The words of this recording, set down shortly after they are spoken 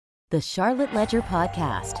The Charlotte Ledger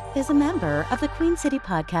Podcast is a member of the Queen City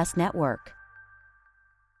Podcast Network.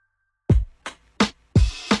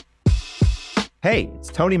 Hey, it's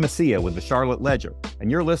Tony Messia with the Charlotte Ledger, and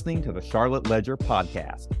you're listening to the Charlotte Ledger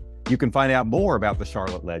Podcast. You can find out more about the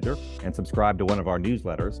Charlotte Ledger and subscribe to one of our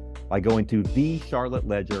newsletters by going to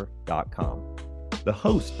thecharlotteledger.com. The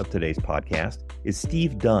host of today's podcast is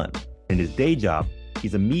Steve Dunn. In his day job,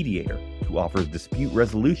 he's a mediator who offers dispute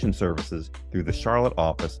resolution services through the Charlotte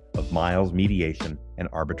office of Miles Mediation and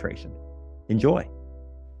Arbitration. Enjoy.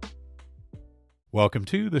 Welcome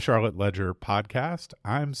to the Charlotte Ledger Podcast.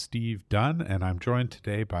 I'm Steve Dunn, and I'm joined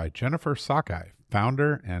today by Jennifer Szakaly,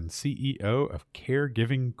 founder and CEO of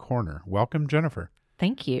Caregiving Corner. Welcome, Jennifer.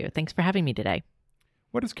 Thank you. Thanks for having me today.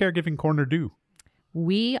 What does Caregiving Corner do?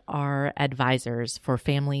 We are advisors for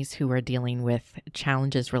families who are dealing with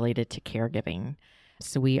challenges related to caregiving.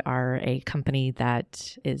 So we are a company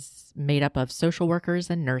that is made up of social workers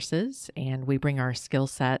and nurses, and we bring our skill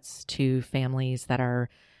sets to families that are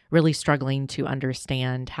really struggling to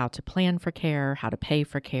understand how to plan for care, how to pay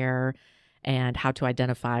for care, and how to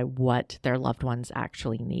identify what their loved ones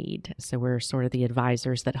actually need. So we're sort of the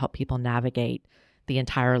advisors that help people navigate the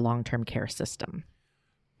entire long-term care system.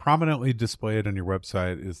 Prominently displayed on your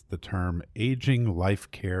website is the term Aging Life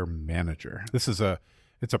Care Manager.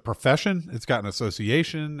 It's a profession, it's got an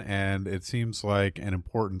association, and it seems like an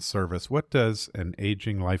important service. What does an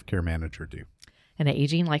Aging Life Care Manager do? An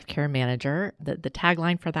Aging Life Care Manager, the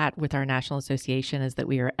tagline for that with our national association is that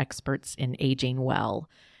we are experts in aging well.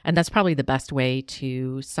 And that's probably the best way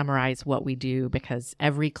to summarize what we do, because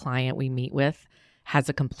every client we meet with has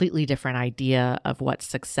a completely different idea of what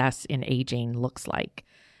success in aging looks like.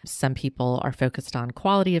 Some people are focused on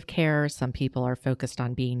quality of care. Some people are focused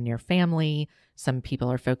on being near family. Some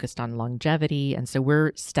people are focused on longevity. And so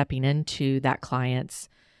we're stepping into that client's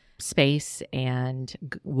space and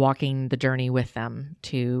walking the journey with them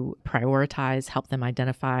to prioritize, help them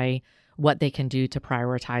identify what they can do to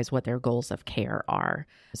prioritize what their goals of care are.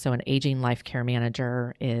 So an Aging Life Care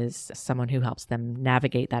Manager is someone who helps them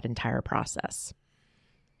navigate that entire process.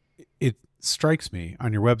 It strikes me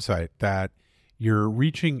on your website that you're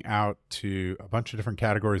reaching out to a bunch of different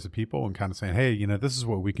categories of people and kind of saying, hey, this is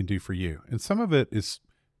what we can do for you. And some of it is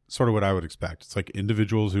sort of what I would expect. It's like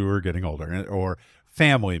individuals who are getting older or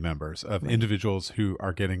family members of individuals who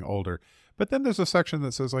are getting older. But then there's a section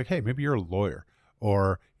that says like, hey, maybe you're a lawyer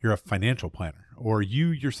or you're a financial planner or you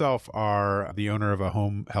yourself are the owner of a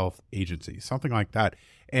home health agency, something like that.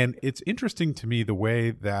 And it's interesting to me the way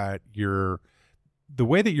that you're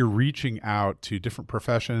reaching out to different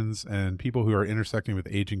professions and people who are intersecting with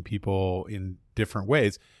aging people in different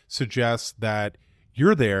ways suggests that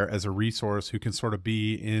you're there as a resource who can sort of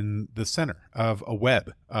be in the center of a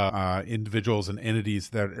web, individuals and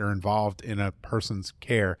entities that are involved in a person's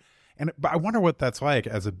care. But I wonder what that's like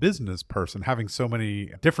as a business person, having so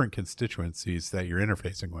many different constituencies that you're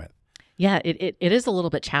interfacing with. Yeah, it is a little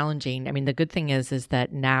bit challenging. I mean, the good thing is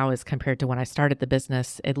that now as compared to when I started the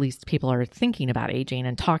business, at least people are thinking about aging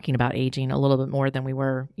and talking about aging a little bit more than we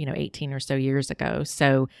were, 18 or so years ago.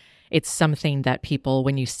 So it's something that people,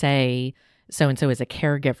 when you say so-and-so is a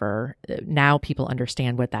caregiver, now people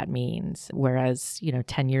understand what that means. Whereas,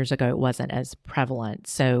 10 years ago, it wasn't as prevalent.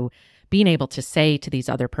 So being able to say to these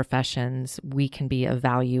other professions, we can be a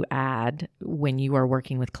value add when you are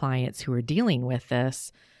working with clients who are dealing with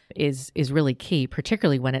this is really key,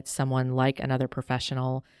 particularly when it's someone like another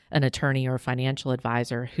professional, an attorney or a financial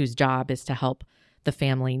advisor whose job is to help the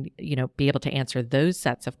family, be able to answer those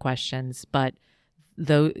sets of questions. But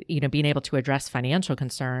though, being able to address financial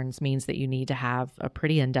concerns means that you need to have a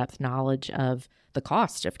pretty in-depth knowledge of the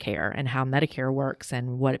cost of care and how Medicare works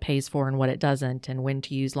and what it pays for and what it doesn't and when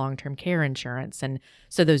to use long-term care insurance. And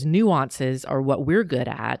so those nuances are what we're good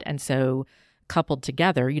at. And so coupled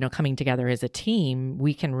together, coming together as a team,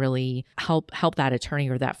 we can really help that attorney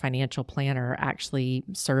or that financial planner actually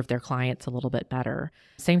serve their clients a little bit better.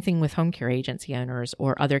 Same thing with home care agency owners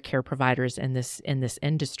or other care providers in this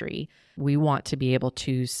industry. We want to be able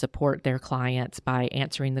to support their clients by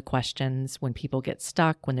answering the questions when people get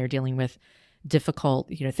stuck, when they're dealing with difficult,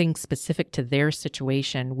 things specific to their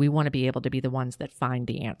situation. We want to be able to be the ones that find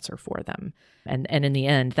the answer for them. And in the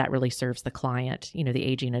end, that really serves the client, the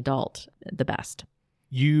aging adult, the best.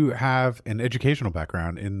 You have an educational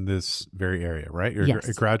background in this very area, right? You're Yes.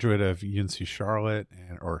 a graduate of UNC Charlotte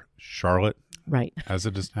or Charlotte, Right. as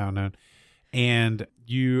it is now known. And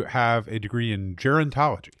you have a degree in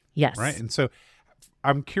gerontology. Yes. Right. And so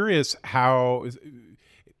I'm curious how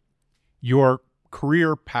your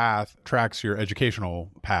career path tracks your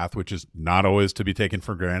educational path, which is not always to be taken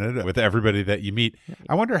for granted with everybody that you meet.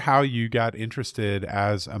 I wonder how you got interested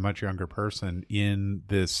as a much younger person in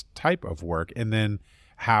this type of work, and then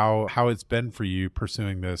how it's been for you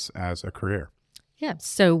pursuing this as a career. Yeah.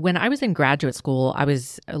 So when I was in graduate school, I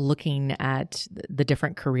was looking at the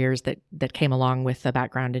different careers that came along with the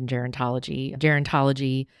background in gerontology.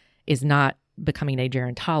 Gerontology is not becoming a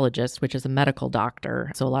gerontologist, which is a medical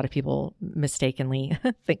doctor. So a lot of people mistakenly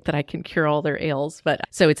think that I can cure all their ails. But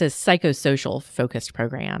so it's a psychosocial focused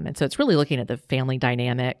program. And so it's really looking at the family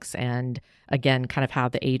dynamics and, again, kind of how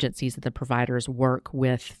the agencies and the providers work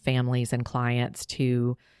with families and clients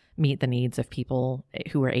to meet the needs of people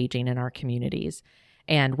who are aging in our communities.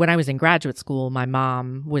 And when I was in graduate school, my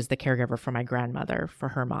mom was the caregiver for my grandmother, for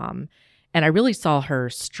her mom. And I really saw her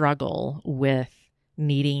struggle with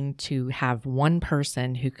needing to have one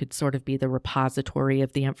person who could sort of be the repository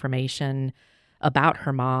of the information about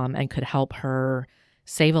her mom and could help her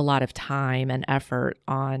save a lot of time and effort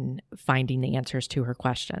on finding the answers to her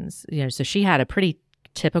questions. So she had a pretty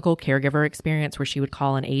typical caregiver experience where she would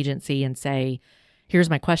call an agency and say, here's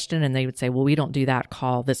my question. And they would say, well, we don't do that.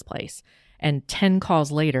 Call this place. And 10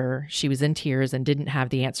 calls later, she was in tears and didn't have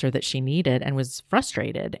the answer that she needed and was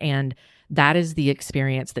frustrated. And that is the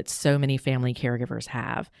experience that so many family caregivers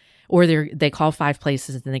have. Or they call 5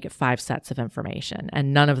 places and they get 5 sets of information,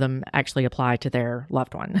 and none of them actually apply to their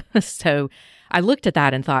loved one. So I looked at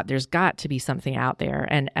that and thought, there's got to be something out there.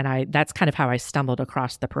 And that's kind of how I stumbled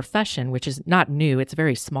across the profession, which is not new. It's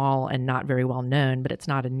very small and not very well known, but it's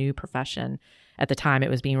not a new profession. At the time, it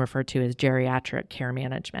was being referred to as geriatric care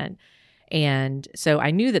management. And so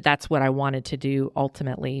I knew that that's what I wanted to do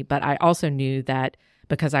ultimately, but I also knew that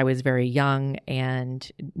because I was very young and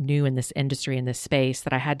new in this industry, in this space,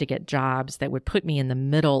 that I had to get jobs that would put me in the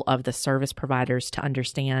middle of the service providers to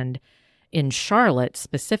understand, in Charlotte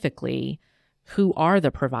specifically, who are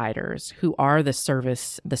the providers, who are the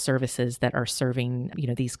services that are serving,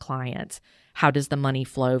 these clients. How does the money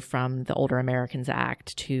flow from the Older Americans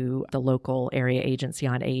Act to the local area agency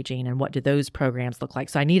on aging, and what do those programs look like?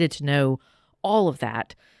 So I needed to know all of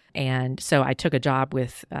that. And so I took a job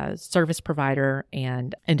with a service provider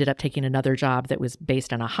and ended up taking another job that was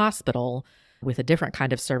based in a hospital with a different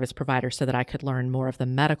kind of service provider so that I could learn more of the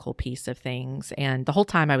medical piece of things. And the whole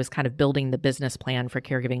time I was kind of building the business plan for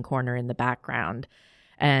Caregiving Corner in the background.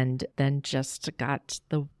 And then just got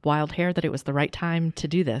the wild hair that it was the right time to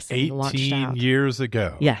do this. 18 years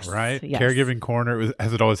ago. Yes. Right? Yes. Caregiving Corner,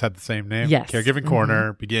 has it always had the same name? Yes. Caregiving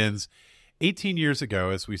Corner begins 18 years ago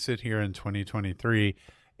as we sit here in 2023.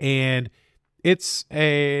 And there's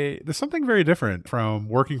something very different from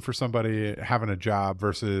working for somebody, having a job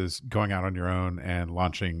versus going out on your own and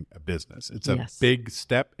launching a business. It's a big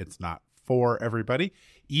step. It's not for everybody.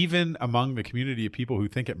 Even among the community of people who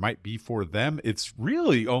think it might be for them, it's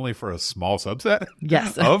really only for a small subset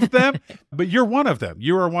of them. But you're one of them.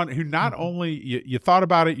 You are one who not only you thought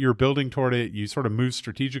about it, you're building toward it, you sort of moved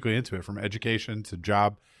strategically into it, from education to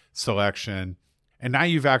job selection, and now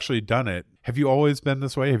you've actually done it. Have you always been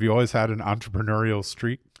this way? Have you always had an entrepreneurial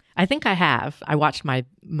streak? I think I have. I watched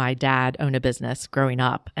my dad own a business growing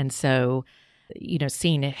up. And so,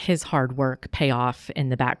 seeing his hard work pay off in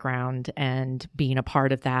the background and being a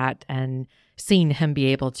part of that, and seeing him be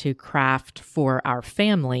able to craft for our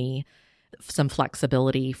family some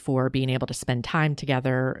flexibility for being able to spend time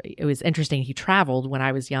together. It was interesting. He traveled when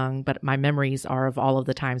I was young, but my memories are of all of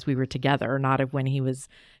the times we were together, not of when he was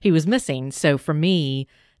missing. So for me,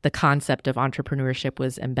 the concept of entrepreneurship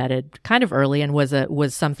was embedded kind of early and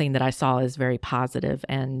was something that I saw as very positive,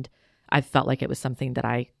 and I felt like it was something that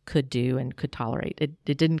I could do and could tolerate. It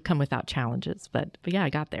didn't come without challenges, but yeah, I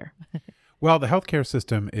got there. Well, the healthcare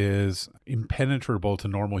system is impenetrable to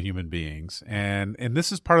normal human beings. And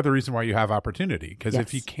this is part of the reason why you have opportunity. Because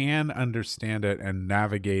if you can understand it and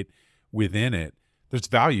navigate within it, there's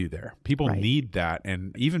value there. People need that.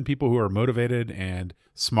 And even people who are motivated and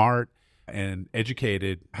smart and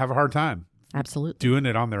educated have a hard time doing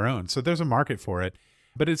it on their own. So there's a market for it.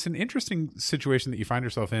 But it's an interesting situation that you find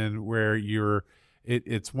yourself in where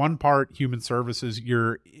it's one part human services.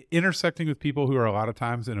 You're intersecting with people who are a lot of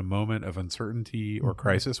times in a moment of uncertainty or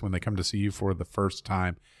crisis when they come to see you for the first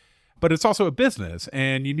time. But it's also a business,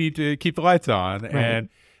 and you need to keep the lights on. Right. And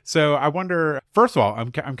so I wonder, first of all,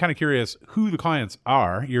 I'm kind of curious who the clients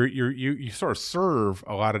are. You sort of serve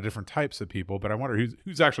a lot of different types of people, but I wonder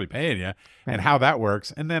who's actually paying you and how that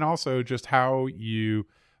works. And then also just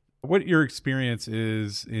what your experience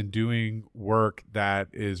is in doing work that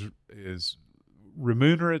is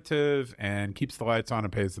remunerative and keeps the lights on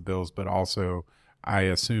and pays the bills, but also I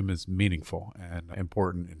assume is meaningful and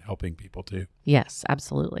important in helping people too. Yes,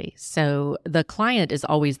 absolutely. So the client is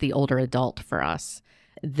always the older adult for us.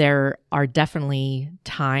 There are definitely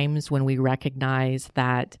times when we recognize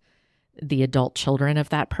that the adult children of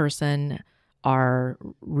that person are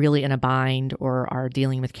really in a bind or are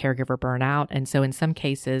dealing with caregiver burnout. And so in some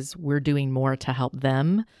cases, we're doing more to help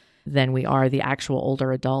them than we are the actual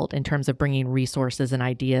older adult in terms of bringing resources and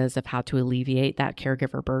ideas of how to alleviate that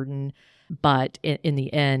caregiver burden. But in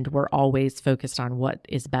the end, we're always focused on what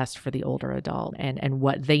is best for the older adult and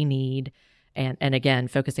what they need. And again,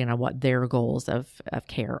 focusing on what their goals of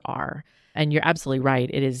care are. And you're absolutely right.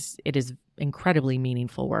 It is incredibly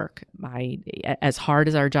meaningful work. As hard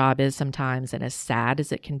as our job is sometimes and as sad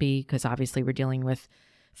as it can be, because obviously we're dealing with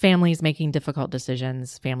families making difficult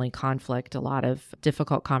decisions, family conflict, a lot of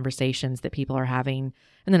difficult conversations that people are having.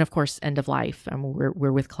 And then, of course, end of life.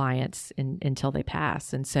 We're with clients until they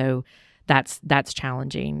pass. And so that's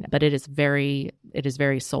challenging, but it is very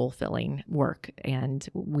soul-filling work. And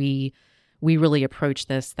we really approach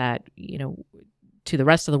this that, to the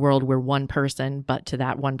rest of the world, we're one person, but to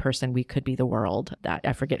that one person, we could be the world.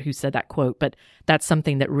 I forget who said that quote, but that's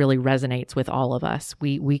something that really resonates with all of us.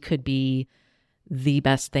 We could be the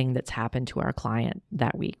best thing that's happened to our client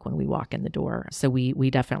that week when we walk in the door. So we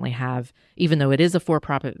definitely have, even though it is a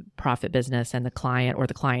for-profit business and the client or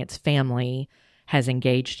the client's family has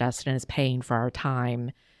engaged us and is paying for our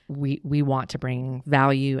time, we want to bring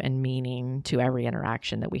value and meaning to every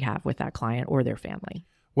interaction that we have with that client or their family.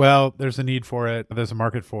 Well, there's a need for it. There's a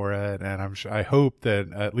market for it. And I hope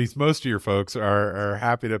that at least most of your folks are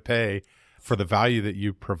happy to pay for the value that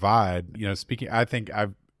you provide. I think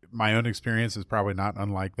my own experience is probably not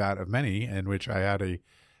unlike that of many, in which I had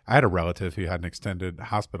a relative who had an extended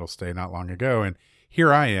hospital stay not long ago. And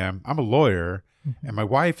here I am, I'm a lawyer and my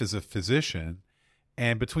wife is a physician.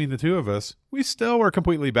 And between the two of us, we still were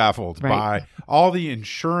completely baffled by all the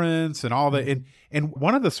insurance and all the, and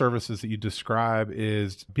one of the services that you describe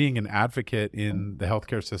is being an advocate in the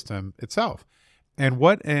healthcare system itself. And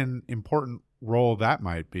what an important role that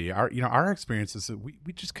might be. Our experience is that we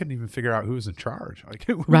just couldn't even figure out who was in charge. Like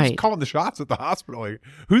who was calling the shots at the hospital? Like,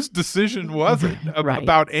 whose decision was it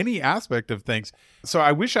about any aspect of things? So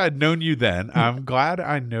I wish I'd known you then. I'm glad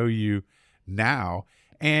I know you now.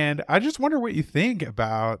 And I just wonder what you think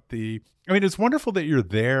about it's wonderful that you're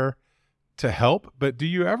there to help, but do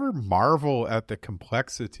you ever marvel at the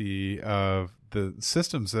complexity of the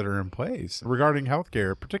systems that are in place regarding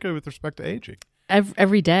healthcare, particularly with respect to aging?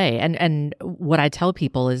 Every day. And what I tell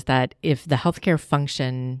people is that if the healthcare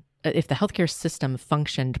system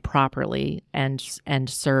functioned properly and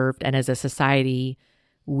served, and as a society,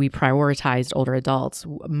 we prioritized older adults,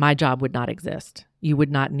 my job would not exist. You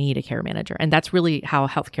would not need a care manager. And that's really how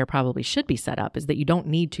healthcare probably should be set up, is that you don't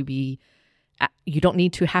need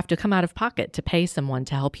to have to come out of pocket to pay someone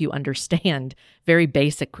to help you understand very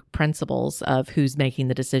basic principles of who's making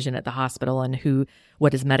the decision at the hospital and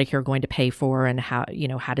what is Medicare going to pay for, and how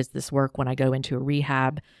does this work when I go into a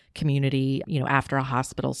rehab community, after a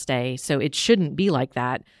hospital stay. So it shouldn't be like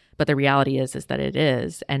that. But the reality is that it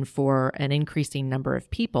is. And for an increasing number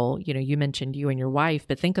of people, you mentioned you and your wife,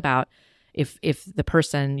 but think about if the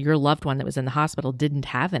person, your loved one that was in the hospital, didn't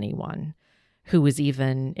have anyone who was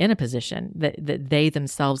even in a position that they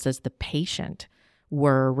themselves as the patient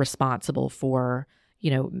were responsible for,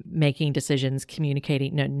 making decisions,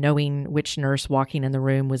 communicating, knowing which nurse walking in the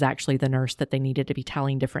room was actually the nurse that they needed to be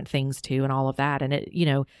telling different things to and all of that.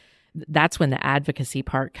 And that's when the advocacy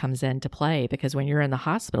part comes into play, because when you're in the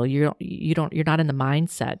hospital, you're not in the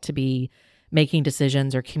mindset to be making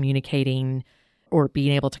decisions or communicating or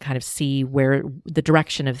being able to kind of see where the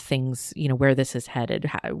direction of things, where this is headed.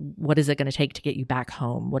 What is it going to take to get you back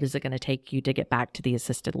home? What is it going to take you to get back to the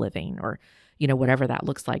assisted living, or, whatever that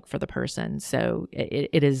looks like for the person. So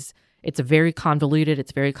it's very convoluted,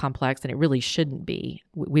 it's very complex, and it really shouldn't be.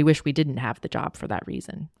 We wish we didn't have the job for that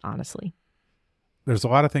reason, honestly. There's a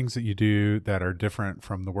lot of things that you do that are different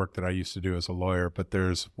from the work that I used to do as a lawyer, but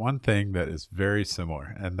there's one thing that is very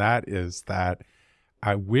similar, and that is that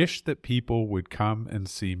I wish that people would come and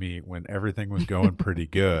see me when everything was going pretty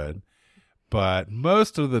good. But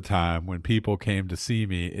most of the time when people came to see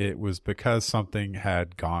me, it was because something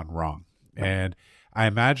had gone wrong. And I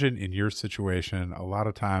imagine in your situation, a lot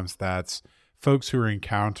of times that's folks who are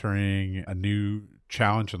encountering a new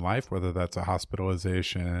challenge in life, whether that's a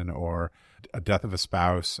hospitalization or a death of a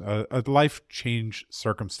spouse, a life change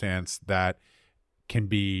circumstance that can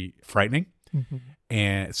be frightening. Mm-hmm.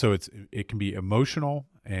 And so it can be emotional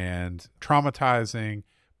and traumatizing,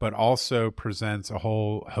 but also presents a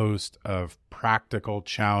whole host of practical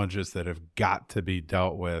challenges that have got to be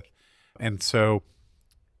dealt with. And so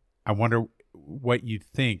I wonder what you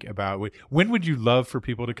think about when would you love for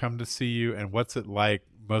people to come to see you, and what's it like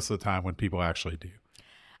most of the time when people actually do?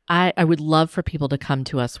 I would love for people to come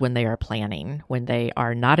to us when they are planning, when they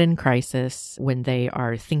are not in crisis, when they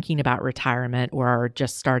are thinking about retirement or are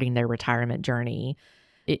just starting their retirement journey.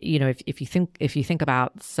 If you think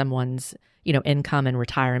about someone's, income and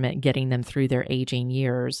retirement, getting them through their aging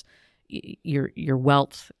years, your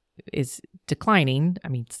wealth is declining. I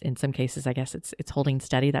mean, in some cases, I guess it's holding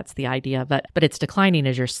steady. That's the idea, but it's declining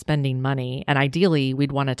as you're spending money. And ideally,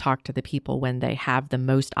 we'd want to talk to the people when they have the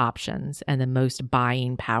most options and the most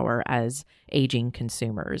buying power as aging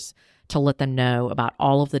consumers, to let them know about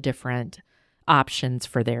all of the different options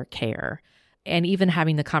for their care. And even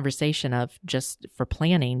having the conversation of, just for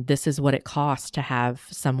planning, this is what it costs to have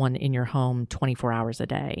someone in your home 24 hours a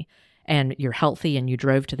day. And you're healthy and you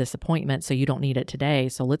drove to this appointment, so you don't need it today.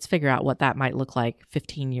 So let's figure out what that might look like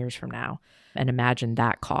 15 years from now and imagine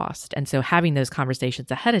that cost. And so having those conversations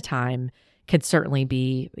ahead of time could certainly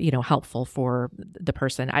be, helpful for the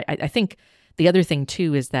person. I think the other thing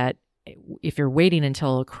too is that if you're waiting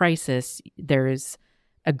until a crisis, there's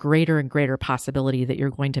a greater and greater possibility that you're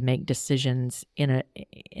going to make decisions in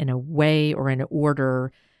a way or in an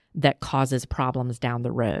order that causes problems down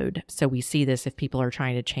the road. So we see this if people are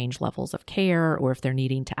trying to change levels of care, or if they're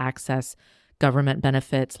needing to access government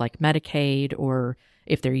benefits like Medicaid, or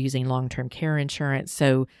if they're using long-term care insurance.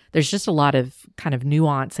 So there's just a lot of kind of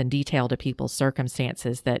nuance and detail to people's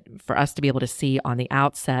circumstances that for us to be able to see on the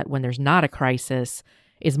outset when there's not a crisis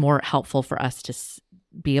is more helpful for us to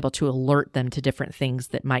be able to alert them to different things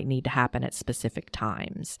that might need to happen at specific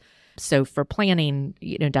times. So for planning,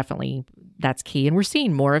 definitely that's key. And we're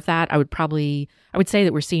seeing more of that. I would say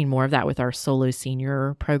that we're seeing more of that with our solo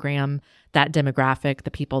senior program. That demographic,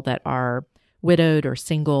 the people that are widowed or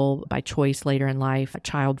single by choice later in life,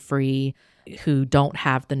 child-free, who don't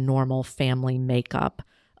have the normal family makeup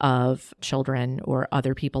of children or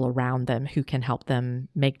other people around them who can help them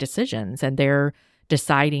make decisions. And they're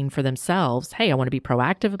deciding for themselves, hey, I want to be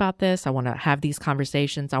proactive about this. I want to have these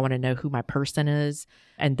conversations. I want to know who my person is.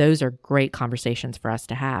 And those are great conversations for us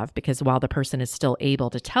to have, because while the person is still able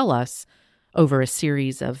to tell us over a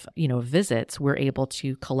series of, visits, we're able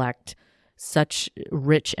to collect such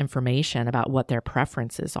rich information about what their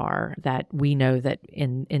preferences are that we know that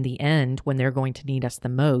in the end, when they're going to need us the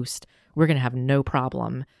most, we're going to have no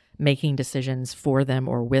problem making decisions for them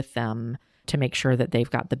or with them to make sure that they've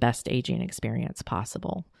got the best aging experience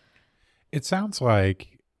possible. It sounds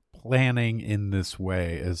like planning in this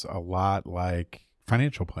way is a lot like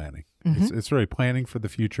financial planning. Mm-hmm. It's really planning for the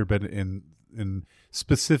future, but in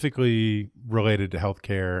specifically related to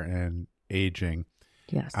healthcare and aging.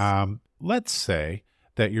 Yes. Let's say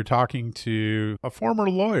that you're talking to a former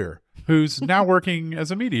lawyer who's now working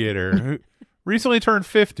as a mediator, who recently turned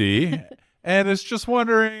 50 and is just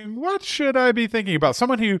wondering, what should I be thinking about?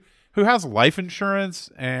 Someone who has life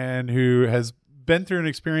insurance and who has been through an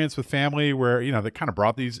experience with family where, that kind of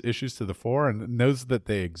brought these issues to the fore and knows that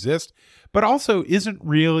they exist, but also isn't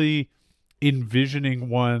really envisioning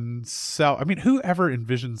oneself. I mean, whoever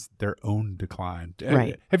envisions their own decline?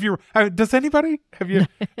 Right. Does anybody?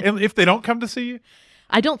 If they don't come to see you?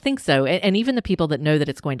 I don't think so. And even the people that know that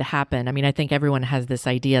it's going to happen, I mean, I think everyone has this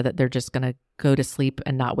idea that they're just going to go to sleep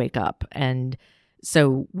and not wake up. And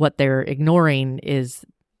so what they're ignoring is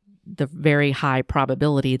the very high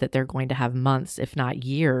probability that they're going to have months, if not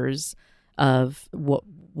years, of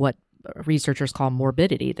what researchers call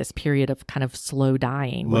morbidity, this period of kind of slow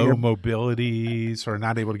dying. Low mobility, sort of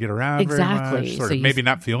not able to get around exactly. very much, sort of maybe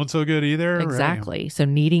not feeling so good either. Exactly. Right? So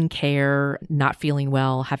needing care, not feeling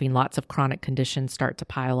well, having lots of chronic conditions start to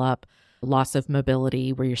pile up, loss of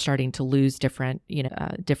mobility where you're starting to lose different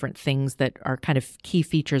things that are kind of key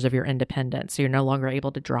features of your independence. So you're no longer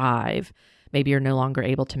able to drive. Maybe you're no longer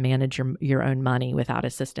able to manage your own money without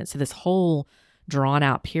assistance. So this whole drawn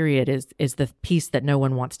out period is the piece that no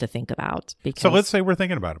one wants to think about. So let's say we're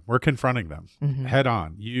thinking about them. We're confronting them head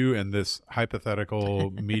on. You and this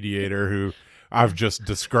hypothetical mediator who I've just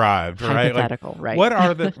described, right? Hypothetical, right. What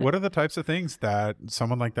are the types of things that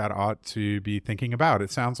someone like that ought to be thinking about?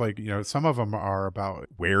 It sounds like, some of them are about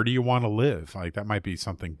where do you want to live? Like that might be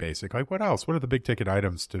something basic. Like what else? What are the big ticket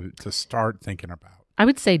items to start thinking about? I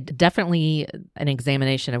would say definitely an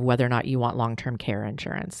examination of whether or not you want long-term care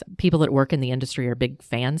insurance. People that work in the industry are big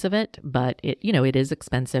fans of it, but it is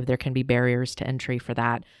expensive. There can be barriers to entry for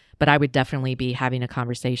that. But I would definitely be having a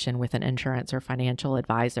conversation with an insurance or financial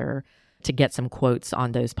advisor to get some quotes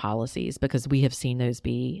on those policies, because we have seen those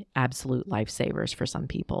be absolute lifesavers for some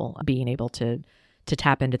people, being able to to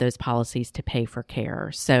tap into those policies to pay for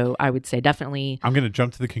care. So I would say definitely. I'm going to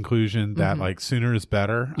jump to the conclusion that like sooner is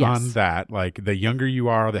better on that. Like the younger you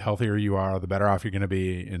are, the healthier you are, the better off you're going to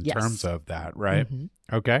be in terms of that, right?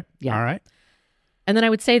 Okay. Yeah. All right. And then I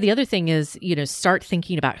would say the other thing is, start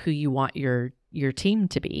thinking about who you want your team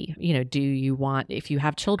to be. Do you want, if you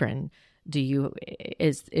have children,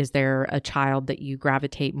 is there a child that you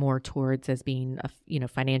gravitate more towards as being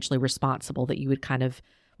financially responsible, that you would kind of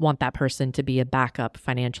want that person to be a backup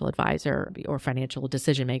financial advisor or financial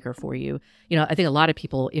decision maker for you? I think a lot of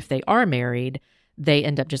people, if they are married, they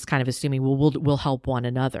end up just kind of assuming, well, we'll help one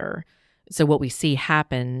another. So what we see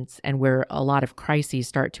happens, and where a lot of crises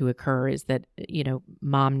start to occur, is that,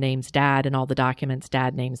 mom names dad in all the documents,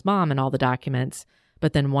 dad names mom in all the documents,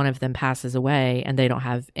 but then one of them passes away and they don't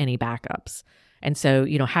have any backups. And so,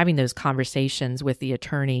 having those conversations with the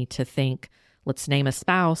attorney to think, let's name a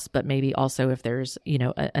spouse, but maybe also if there's,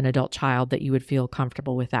 an adult child, that you would feel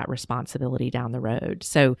comfortable with that responsibility down the road.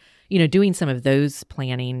 So, doing some of those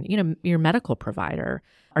planning, your medical provider.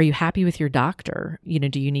 Are you happy with your doctor?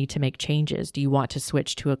 Do you need to make changes? Do you want to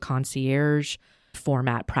switch to a concierge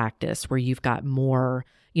format practice where you've got more,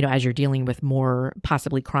 as you're dealing with more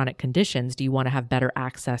possibly chronic conditions, do you want to have better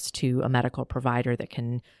access to a medical provider that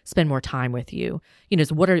can spend more time with you?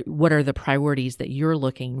 So what are the priorities that you're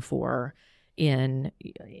looking for in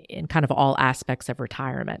kind of all aspects of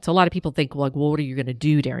retirement? So a lot of people think, well, what are you going to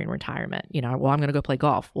do during retirement? Well, I'm going to go play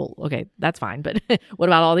golf. Well, okay, that's fine. But what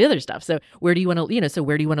about all the other stuff? So where do you want to,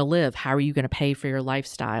 where do you want to live? How are you going to pay for your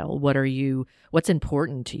lifestyle? What's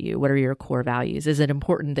important to you? What are your core values? Is it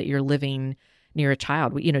important that you're living near a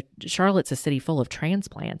child? Charlotte's a city full of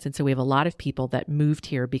transplants. And so we have a lot of people that moved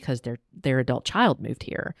here because their adult child moved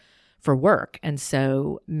here for work. And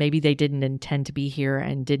so maybe they didn't intend to be here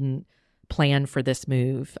and didn't plan for this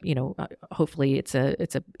move. Hopefully it's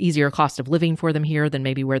a easier cost of living for them here than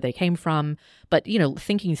maybe where they came from. But,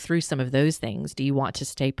 thinking through some of those things, do you want to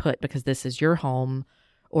stay put because this is your home,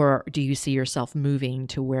 or do you see yourself moving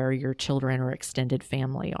to where your children or extended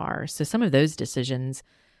family are? So some of those decisions,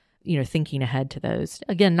 thinking ahead to those,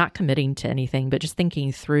 again, not committing to anything, but just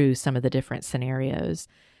thinking through some of the different scenarios.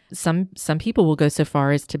 Some people will go so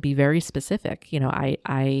far as to be very specific.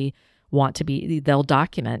 I want to be, they'll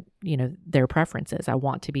document, their preferences. I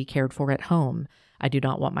want to be cared for at home. I do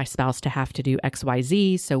not want my spouse to have to do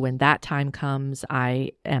XYZ. So when that time comes,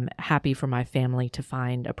 I am happy for my family to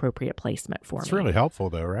find appropriate placement for me. It's really helpful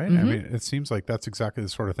though, right? I mean, it seems like that's exactly the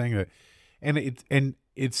sort of thing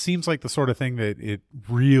it seems like the sort of thing that it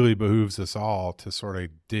really behooves us all to sort of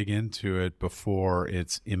dig into it before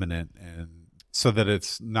it's imminent, and so that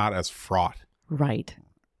it's not as fraught. Right.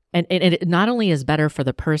 And it not only is better for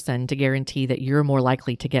the person to guarantee that you're more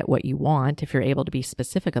likely to get what you want if you're able to be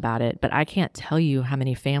specific about it, but I can't tell you how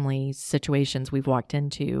many family situations we've walked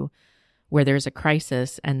into where there's a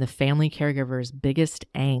crisis and the family caregiver's biggest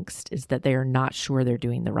angst is that they are not sure they're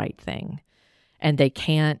doing the right thing. And they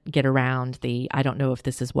can't get around I don't know if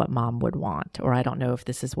this is what mom would want, or I don't know if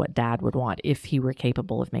this is what dad would want if he were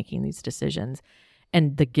capable of making these decisions.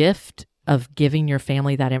 And the gift of giving your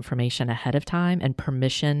family that information ahead of time and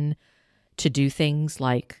permission to do things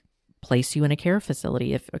like place you in a care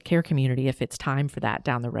facility, if a care community, if it's time for that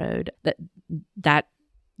down the road,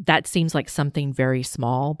 that seems like something very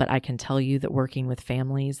small, but I can tell you that working with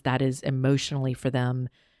families, that is emotionally for them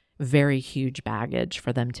very huge baggage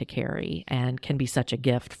for them to carry, and can be such a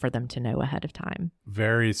gift for them to know ahead of time.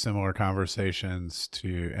 Very similar conversations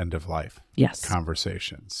to end of life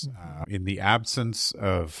conversations. In the absence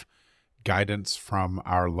of guidance from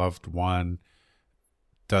our loved one,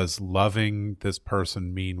 does loving this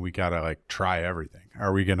person mean we gotta like try everything?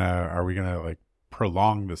 Are we gonna like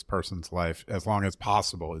prolong this person's life as long as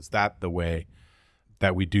possible? Is that the way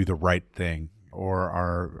that we do the right thing? Or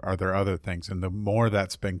are there other things? And the more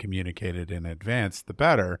that's been communicated in advance, the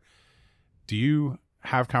better. Do you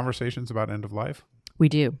have conversations about end of life? We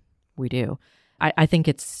do. I think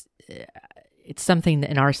it's something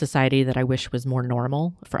in our society that I wish was more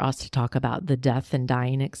normal for us to talk about the death and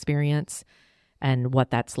dying experience and what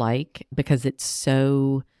that's like, because it's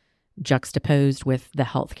so juxtaposed with the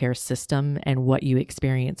healthcare system and what you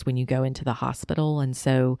experience when you go into the hospital. And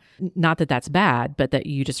so not that that's bad, but that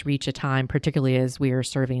you just reach a time, particularly as we are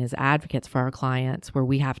serving as advocates for our clients, where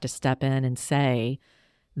we have to step in and say,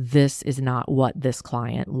 this is not what this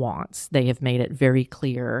client wants. They have made it very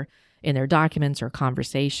clear in their documents or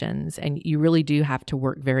conversations. And you really do have to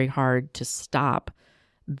work very hard to stop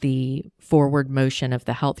the forward motion of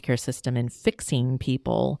the healthcare system in fixing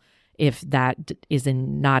people if that is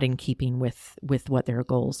not in keeping with what their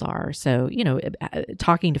goals are. So,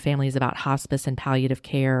 talking to families about hospice and palliative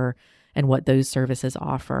care and what those services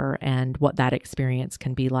offer and what that experience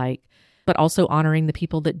can be like. But also honoring the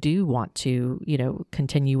people that do want to,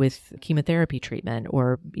 continue with chemotherapy treatment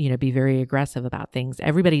or, be very aggressive about things.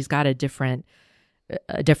 Everybody's got a different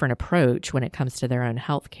approach when it comes to their own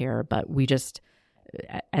health care, but we just,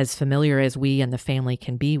 as familiar as we and the family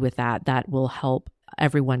can be with that will help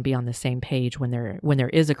everyone be on the same page when there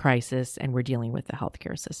is a crisis and we're dealing with the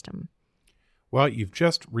healthcare system. Well, you've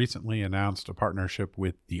just recently announced a partnership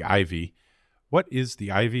with the Ivy. What is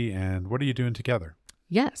the Ivy and what are you doing together?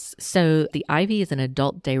 Yes. So the Ivy is an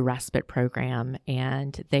adult day respite program,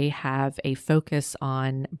 and they have a focus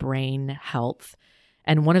on brain health.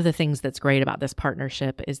 And one of the things that's great about this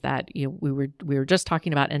partnership is that we were just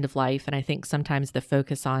talking about end of life, and I think sometimes the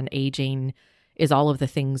focus on aging is all of the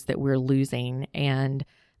things that we're losing. And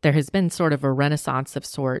there has been sort of a renaissance of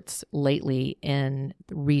sorts lately in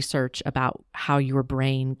research about how your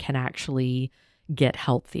brain can actually get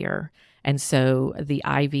healthier. And so the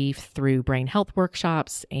Ivy, through brain health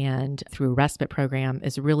workshops and through a respite program,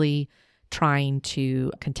 is really trying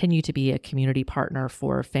to continue to be a community partner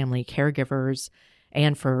for family caregivers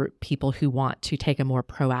and for people who want to take a more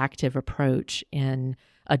proactive approach in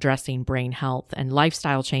addressing brain health and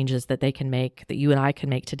lifestyle changes that they can make, that you and I can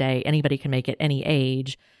make today, anybody can make at any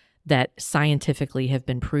age, that scientifically have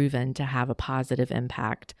been proven to have a positive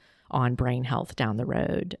impact on brain health down the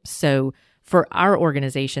road. So for our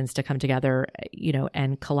organizations to come together,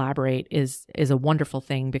 and collaborate is a wonderful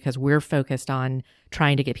thing, because we're focused on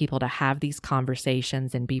trying to get people to have these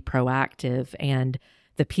conversations and be proactive. And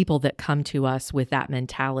the people that come to us with that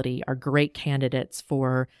mentality are great candidates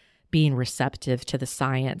for being receptive to the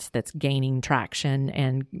science that's gaining traction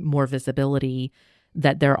and more visibility,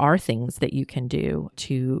 that there are things that you can do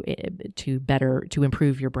to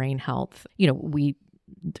improve your brain health.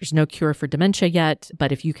 There's no cure for dementia yet,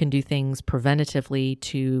 but if you can do things preventatively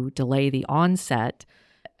to delay the onset,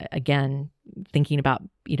 again, thinking about,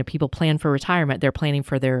 people plan for retirement, they're planning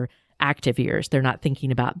for their active years. They're not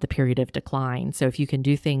thinking about the period of decline. So if you can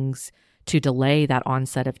do things to delay that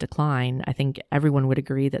onset of decline, I think everyone would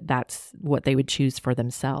agree that that's what they would choose for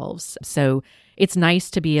themselves. So it's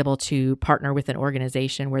nice to be able to partner with an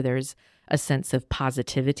organization where there's a sense of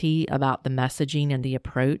positivity about the messaging and the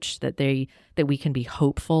approach, that we can be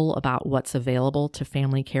hopeful about what's available to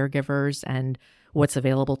family caregivers and what's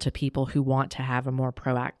available to people who want to have a more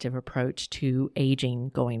proactive approach to aging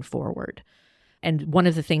going forward. And one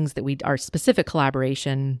of the things that our specific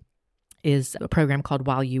collaboration is a program called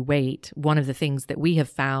While You Wait. One of the things that we have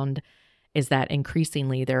found is that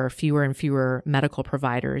increasingly there are fewer and fewer medical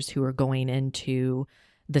providers who are going into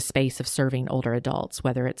the space of serving older adults,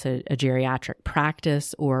 whether it's a geriatric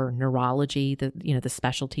practice or neurology, the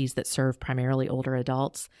specialties that serve primarily older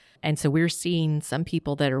adults. And so we're seeing some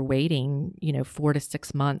people that are waiting, 4 to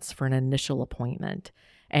 6 months for an initial appointment.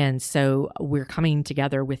 And so we're coming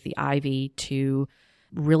together with the Ivy to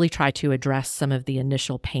really try to address some of the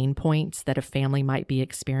initial pain points that a family might be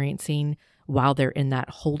experiencing while they're in that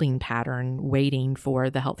holding pattern, waiting for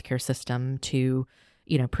the healthcare system to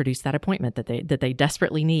produce that appointment that they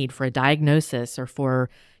desperately need for a diagnosis or for,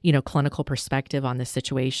 clinical perspective on the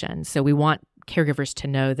situation. So we want caregivers to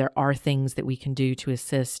know there are things that we can do to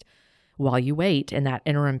assist while you wait in that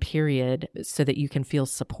interim period, so that you can feel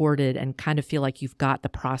supported and kind of feel like you've got the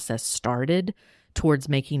process started towards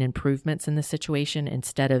making improvements in the situation,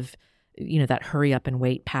 instead of, that hurry up and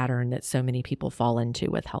wait pattern that so many people fall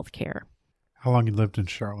into with healthcare. How long you lived in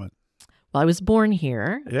Charlotte? Well, I was born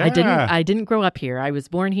here. Yeah. I didn't grow up here. I was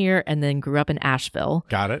born here and then grew up in Asheville.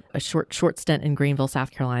 Got it. A short stint in Greenville,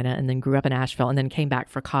 South Carolina, and then grew up in Asheville, and then came back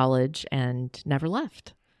for college and never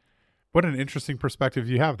left. What an interesting perspective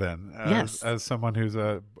you have then. Yes. As someone who's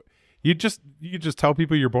you just tell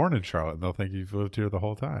people you're born in Charlotte and they'll think you've lived here the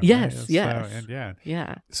whole time. Yes, right? yes.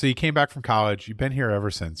 Yeah. So you came back from college. You've been here ever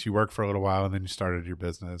since. You worked for a little while and then you started your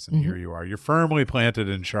business, and here you are. You're firmly planted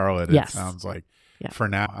in Charlotte, yes. It sounds like, yeah. For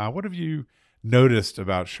now. What have you noticed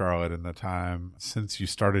about Charlotte in the time since you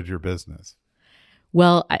started your business?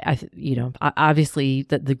 Well, I obviously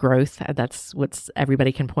the growth, that's what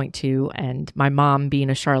everybody can point to. And my mom being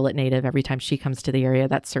a Charlotte native, every time she comes to the area,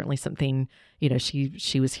 that's certainly something,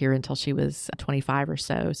 she was here until she was 25 or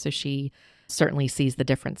so. So she certainly sees the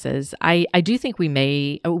differences. I do think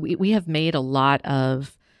we have made a lot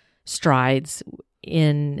of strides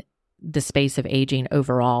in the space of aging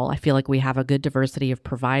overall. I feel like we have a good diversity of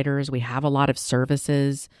providers. We have a lot of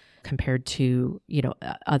services compared to,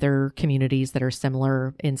 other communities that are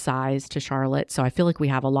similar in size to Charlotte. So I feel like we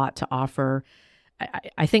have a lot to offer.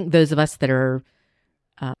 I think those of us that are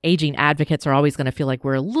aging advocates are always going to feel like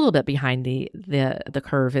we're a little bit behind the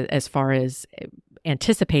curve as far as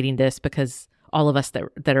anticipating this, because all of us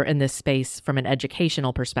that are in this space from an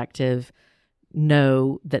educational perspective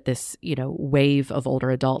know that this, wave of older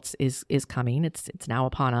adults is coming. It's now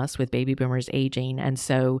upon us with baby boomers aging. And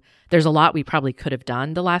so there's a lot we probably could have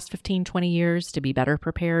done the last 15, 20 years to be better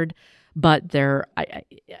prepared. But there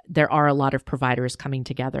are a lot of providers coming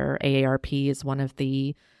together. AARP is one of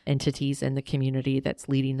the entities in the community that's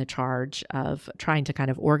leading the charge of trying to kind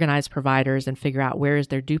of organize providers and figure out where is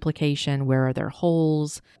their duplication, where are their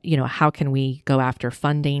holes, how can we go after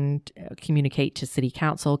funding, communicate to city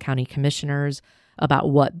council, county commissioners about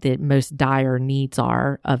what the most dire needs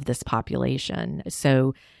are of this population.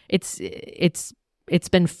 So it's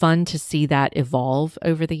been fun to see that evolve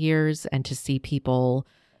over the years and to see people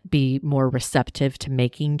be more receptive to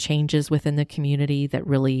making changes within the community that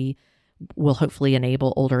really will hopefully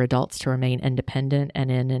enable older adults to remain independent and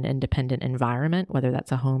in an independent environment, whether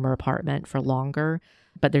that's a home or apartment, for longer.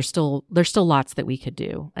 But there's still lots that we could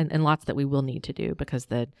do and lots that we will need to do, because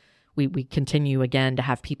we continue again to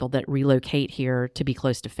have people that relocate here to be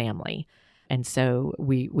close to family. And so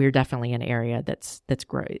we're definitely an area that's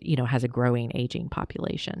has a growing aging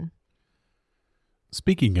population.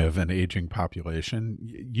 Speaking of an aging population,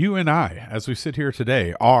 you and I, as we sit here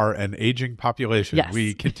today, are an aging population. Yes.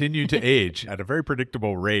 We continue to age at a very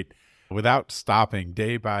predictable rate without stopping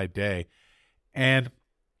day by day. And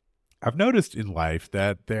I've noticed in life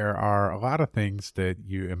that there are a lot of things that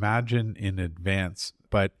you imagine in advance,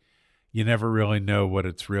 but you never really know what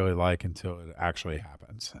it's really like until it actually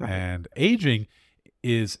happens. Right. And aging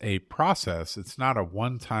is a process. It's not a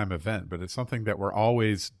one-time event, but it's something that we're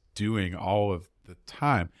always doing all of the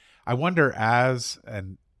time. I wonder, as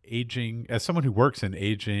someone who works in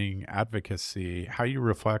aging advocacy, how you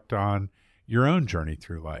reflect on your own journey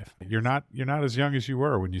through life. You're not as young as you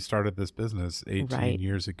were when you started this business 18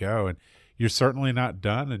 years ago, and you're certainly not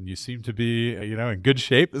done, and you seem to be, in good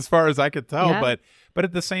shape as far as I could tell. Yeah. But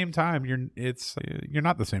at the same time, you're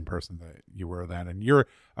not the same person that you were then, and you're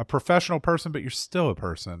a professional person, but you're still a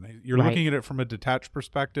person. You're looking at it from a detached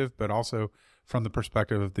perspective, but also from the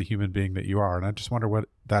perspective of the human being that you are. And I just wonder what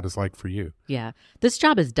that is like for you. Yeah. This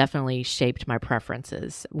job has definitely shaped my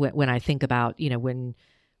preferences. When I think about, when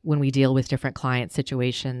we deal with different client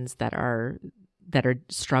situations that are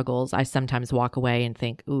struggles, I sometimes walk away and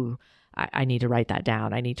think, ooh, I need to write that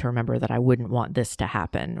down. I need to remember that I wouldn't want this to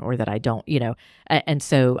happen, or that I don't, and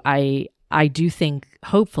so I do think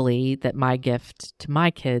hopefully that my gift to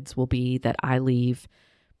my kids will be that I leave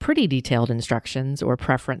pretty detailed instructions or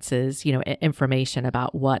preferences, information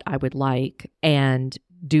about what I would like, and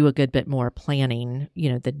do a good bit more planning,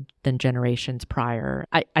 than generations prior.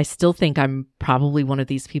 I still think I'm probably one of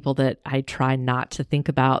these people that I try not to think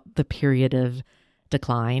about the period of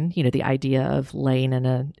decline, the idea of laying in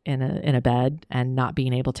a bed and not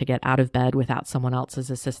being able to get out of bed without someone else's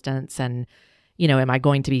assistance. And, am I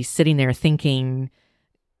going to be sitting there thinking,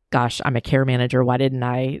 gosh, I'm a care manager, why didn't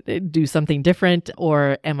I do something different?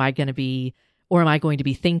 Or am I going to be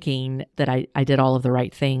thinking that I did all of the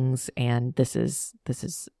right things, and this is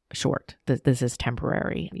short. This is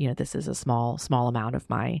temporary. This is a small amount of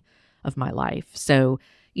my life. So,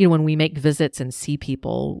 when we make visits and see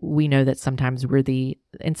people, we know that sometimes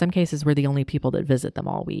in some cases, we're the only people that visit them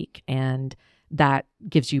all week. And that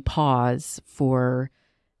gives you pause for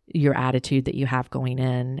your attitude that you have going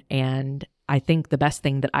in. And I think the best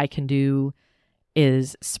thing that I can do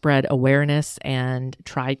is spread awareness and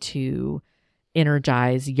try to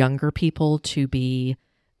energize younger people to be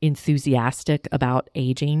enthusiastic about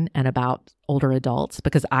aging and about older adults,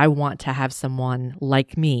 because I want to have someone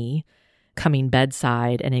like me coming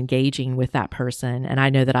bedside and engaging with that person. And I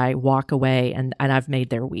know that I walk away and I've made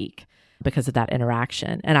their week because of that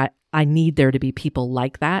interaction. And I need there to be people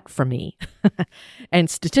like that for me. And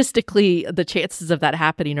statistically, the chances of that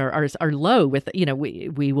happening are low. With,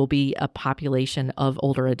 we will be a population of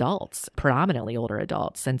older adults, predominantly older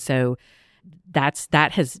adults. And so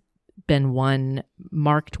that has been one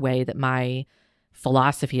marked way that my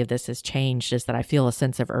philosophy of this has changed, is that I feel a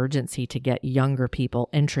sense of urgency to get younger people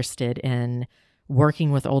interested in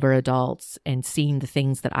working with older adults and seeing the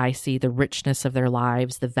things that I see, the richness of their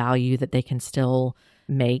lives, the value that they can still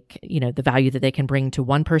make, the value that they can bring to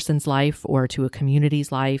one person's life or to a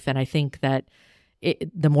community's life. And I think that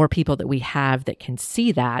the more people that we have that can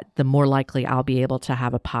see that, the more likely I'll be able to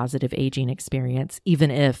have a positive aging experience,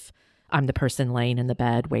 even if I'm the person laying in the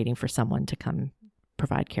bed waiting for someone to come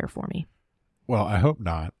provide care for me. Well, I hope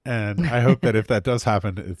not. And I hope that if that does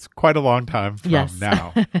happen, it's quite a long time from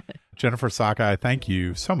now. Jennifer Szakaly, thank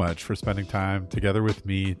you so much for spending time together with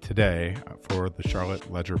me today for the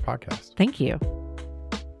Charlotte Ledger podcast. Thank you.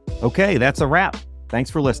 Okay, that's a wrap. Thanks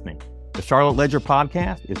for listening. The Charlotte Ledger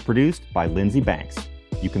podcast is produced by Lindsay Banks.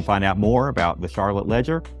 You can find out more about the Charlotte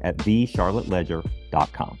Ledger at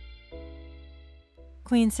thecharlotteledger.com.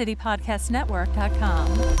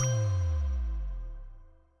 QueenCityPodcastNetwork.com.